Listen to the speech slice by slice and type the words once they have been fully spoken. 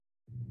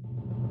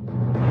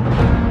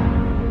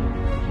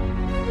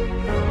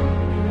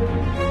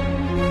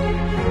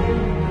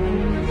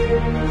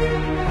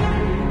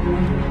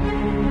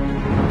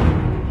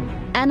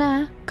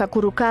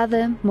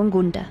Kakurukaze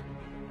Mungunda,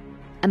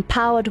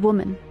 empowered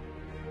woman,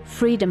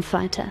 freedom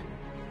fighter,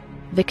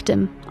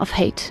 victim of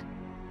hate.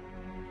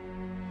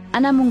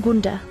 Anna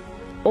Mungunda,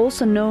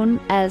 also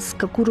known as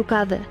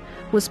Kakurukaze,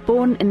 was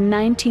born in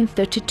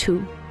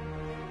 1932.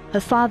 Her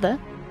father,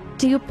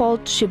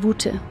 Theopold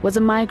Shevute, was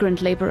a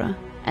migrant laborer,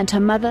 and her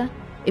mother,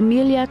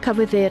 Emilia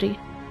Kaviveri,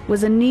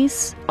 was a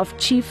niece of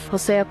Chief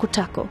Hosea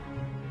Kutako.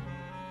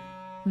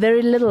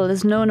 Very little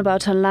is known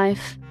about her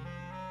life.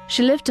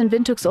 She lived in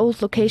Windhoek's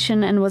Old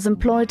Location and was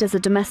employed as a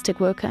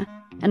domestic worker,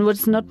 and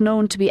was not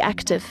known to be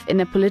active in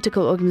a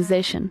political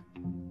organization.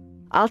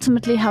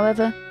 Ultimately,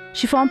 however,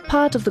 she formed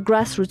part of the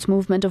grassroots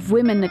movement of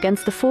women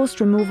against the forced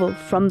removal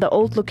from the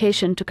Old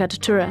Location to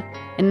Katutura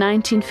in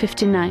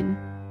 1959.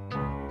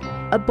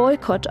 A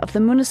boycott of the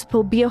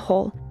municipal beer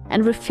hall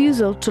and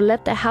refusal to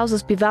let their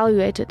houses be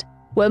valuated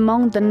were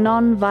among the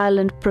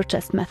non-violent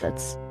protest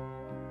methods.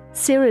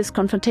 Serious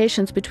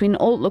confrontations between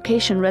Old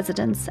Location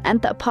residents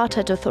and the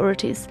apartheid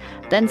authorities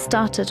then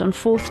started on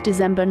 4th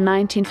December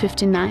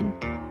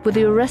 1959, with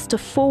the arrest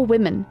of 4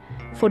 women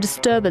for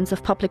disturbance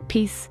of public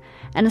peace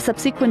and a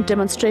subsequent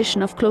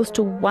demonstration of close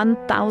to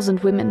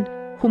 1,000 women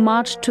who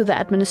marched to the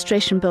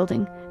administration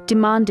building,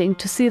 demanding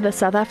to see the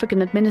South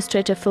African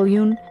administrator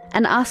Viljoen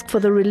and ask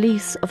for the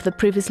release of the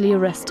previously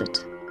arrested.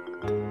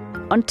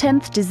 On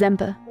 10th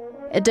December,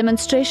 a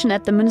demonstration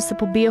at the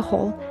municipal beer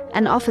hall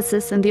and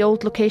offices in the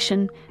Old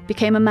Location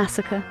became a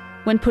massacre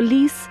when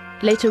police,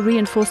 later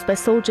reinforced by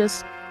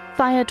soldiers,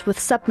 fired with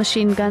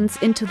submachine guns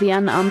into the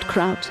unarmed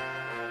crowd.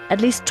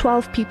 At least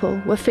 12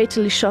 people were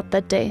fatally shot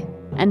that day,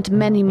 and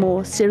many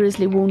more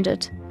seriously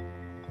wounded.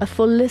 A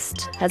full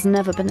list has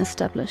never been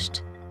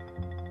established.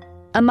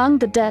 Among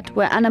the dead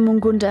were Anna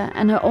Mungunda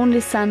and her only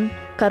son,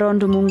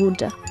 Karondo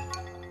Mungunda.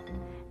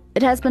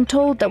 It has been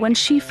told that when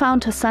she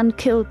found her son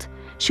killed,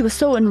 she was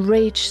so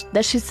enraged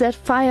that she set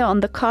fire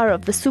on the car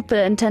of the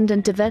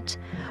Superintendent de Wet,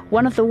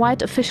 one of the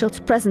white officials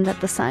present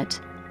at the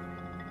site.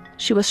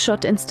 She was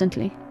shot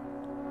instantly.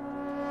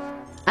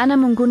 Anna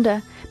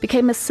Mungunda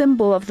became a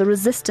symbol of the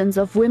resistance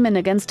of women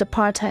against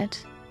apartheid.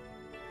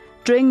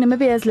 During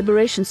Namibia's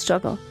liberation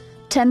struggle,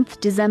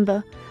 10th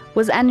December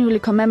was annually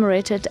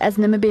commemorated as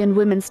Namibian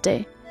Women's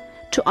Day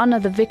to honor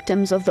the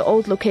victims of the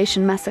Old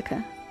Location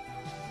Massacre.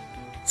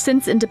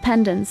 Since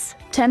independence,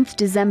 10th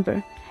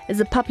December is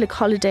a public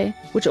holiday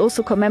which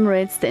also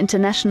commemorates the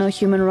International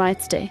Human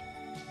Rights Day,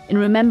 in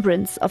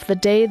remembrance of the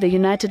day the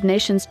United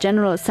Nations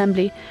General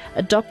Assembly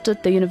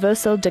adopted the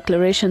Universal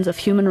Declarations of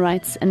Human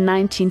Rights in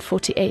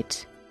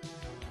 1948.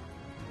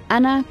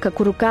 Anna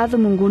Kakurukaze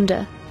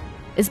Mungunda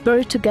is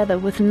buried together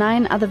with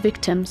 9 other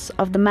victims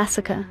of the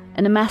massacre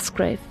in a mass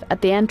grave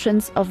at the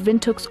entrance of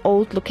Windhoek's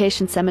Old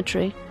Location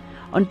Cemetery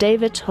on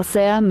David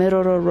Hosea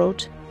Meroro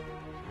Road.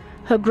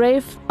 Her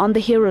grave on the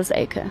Heroes'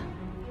 Acre,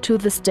 to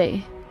this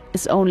day,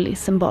 is only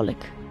symbolic.